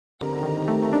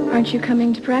Aren't you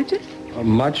coming to practice?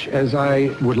 Much as I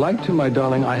would like to, my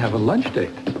darling, I have a lunch date.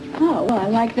 Oh, well, I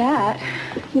like that.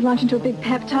 You launch into a big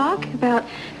pep talk about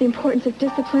the importance of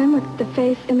discipline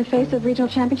in the face of regional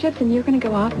championships, and you're going to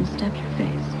go off and stamp your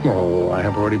face. Oh, I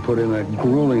have already put in a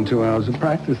grueling 2 hours of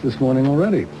practice this morning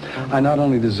already. I not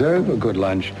only deserve a good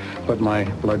lunch, but my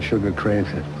blood sugar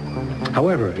craves it.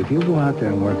 However, if you go out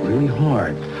there and work really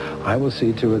hard, I will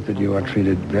see to it that you are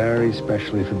treated very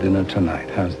specially for dinner tonight.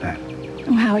 How's that?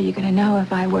 Well, how are you going to know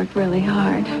if I worked really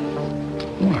hard?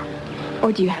 What?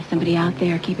 Or do you have somebody out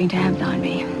there keeping tabs on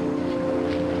me?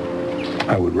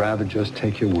 I would rather just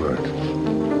take your word.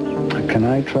 Can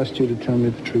I trust you to tell me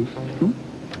the truth?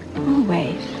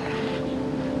 Always.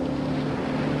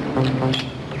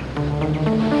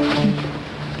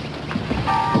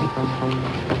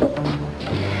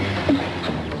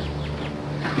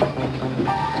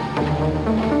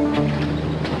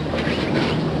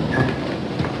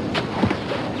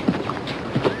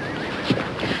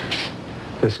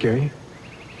 That scare you?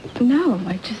 No,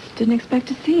 I just didn't expect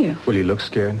to see you. Well, you look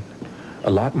scared. A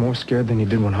lot more scared than you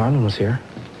did when Harlan was here.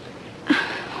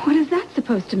 What is that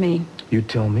supposed to mean? You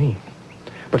tell me.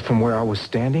 But from where I was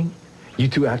standing, you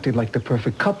two acted like the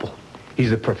perfect couple. He's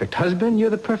the perfect husband,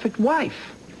 you're the perfect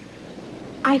wife.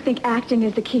 I think acting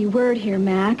is the key word here,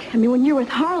 Mac. I mean, when you're with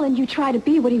Harlan, you try to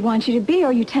be what he wants you to be,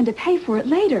 or you tend to pay for it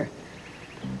later.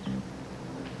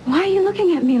 Why are you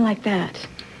looking at me like that?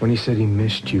 When he said he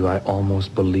missed you, I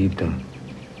almost believed him.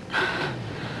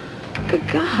 Good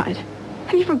God.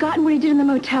 Have you forgotten what he did in the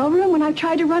motel room when I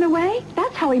tried to run away?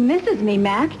 That's how he misses me,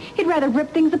 Mac. He'd rather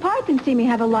rip things apart than see me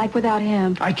have a life without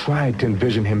him. I tried to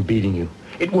envision him beating you.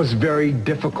 It was very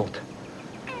difficult.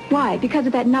 Why? Because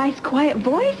of that nice, quiet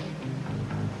voice?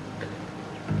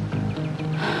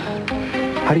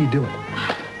 How do you do it?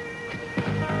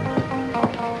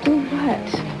 Do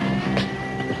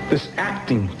what? This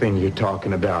acting thing you're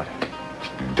talking about.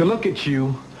 To look at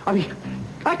you, I mean,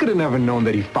 I could have never known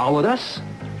that he followed us.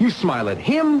 You smile at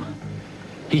him,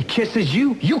 he kisses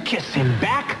you, you kiss him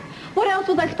back. What else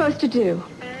was I supposed to do?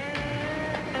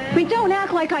 We don't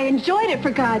act like I enjoyed it,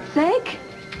 for God's sake.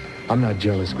 I'm not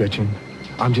jealous, Gretchen.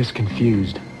 I'm just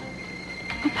confused.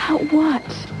 About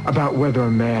what? About whether a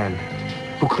man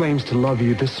who claims to love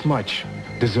you this much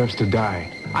deserves to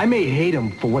die. I may hate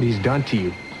him for what he's done to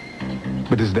you,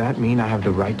 but does that mean I have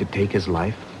the right to take his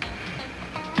life?